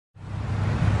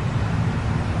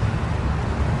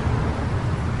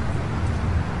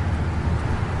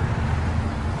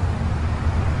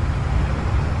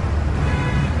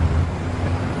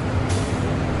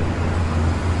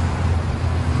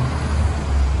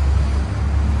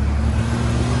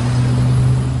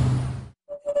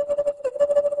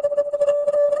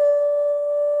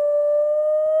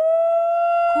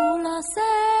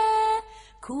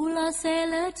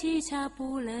cha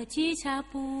pu le chi cha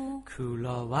pu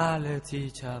Kula wale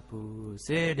chi cha pu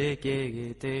se de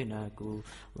ke te na ku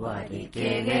wa de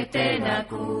ke te na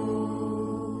ku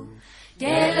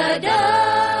de la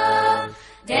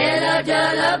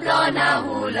le blanc na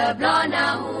hu le blanc na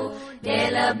hu de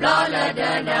le blanc le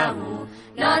de na hu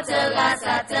la te la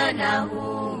sa te na hu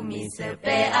mi se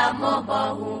pe amo bo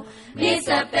hu mi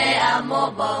se pe amo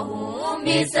bo hu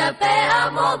mi se pe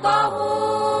amo bo hu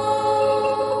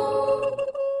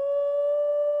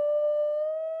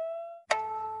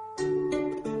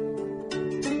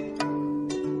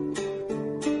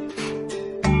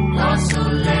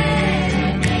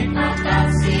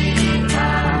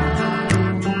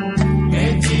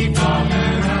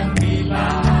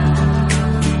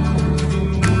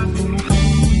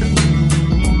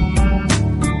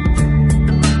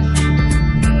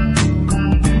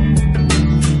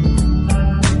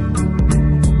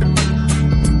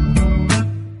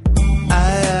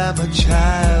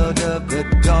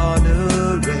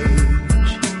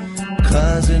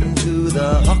Cousin to the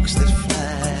hawks that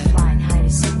fly, flying high to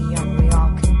see me young we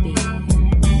all could be.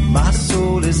 My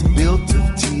soul is built of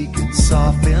teak and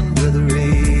softened with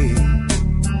rain,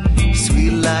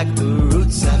 sweet like the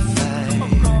roots I find.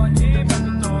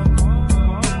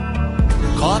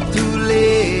 Kotule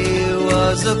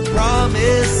was a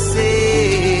promise,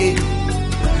 say,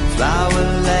 flower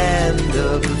land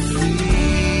of the free.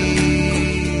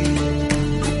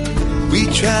 We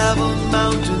travel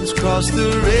mountains, cross the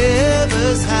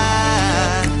rivers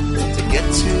high to get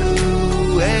to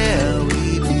where we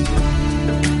be.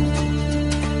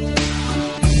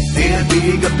 There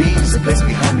bigger bees, a place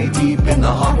behind me, deep in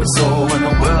the heart of soul, when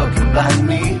the world can blind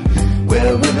me,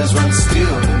 where rivers run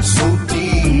still and so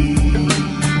deep.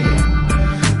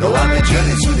 Though I may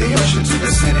journey through the ocean, to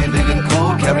the city big and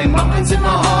cold, carry mountains in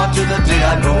my heart to the day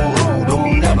I know. Oh,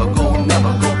 never go,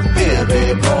 there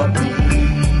they brought me.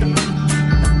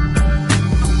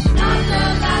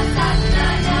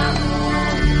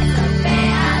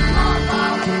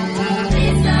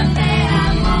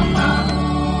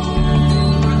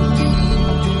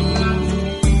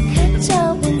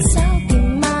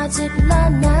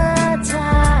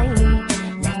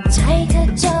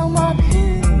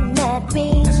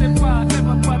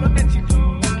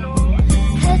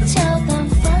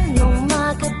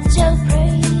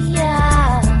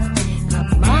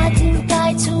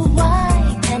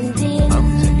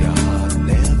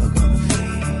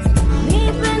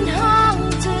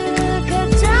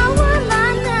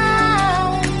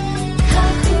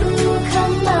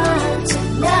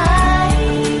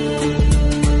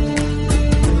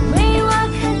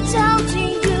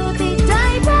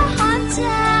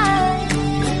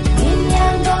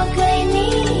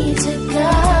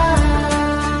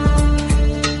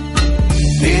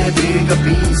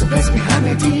 Bees, a place behind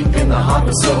me, deep in the heart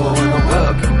of soul, when the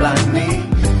world can blind me,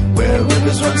 where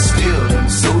rivers run still and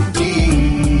so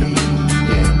deep.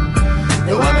 Yeah.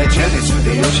 Though I may journey through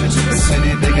the ocean to the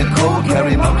city big and cold,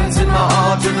 carry mountains in my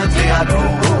heart till the day I go.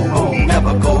 Oh,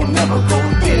 never go,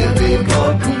 dear big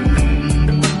God.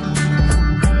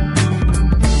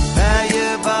 Aye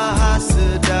bahasa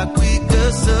dakwi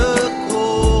keseko,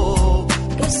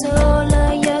 kesola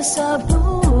ya sabu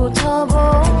tabo.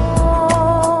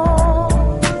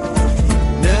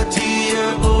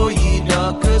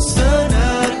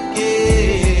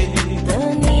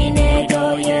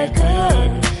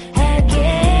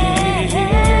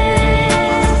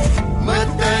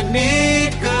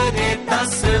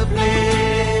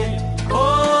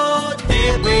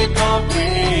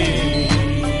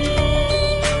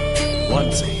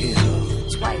 Once a hill,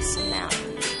 twice a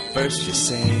mountain. First you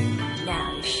sing,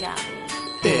 now you shout.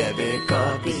 There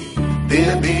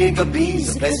bigger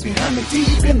bees, a place behind me,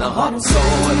 deep in the heart and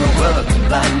soul, and the world can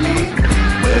blind me,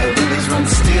 where rivers run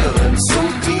still and so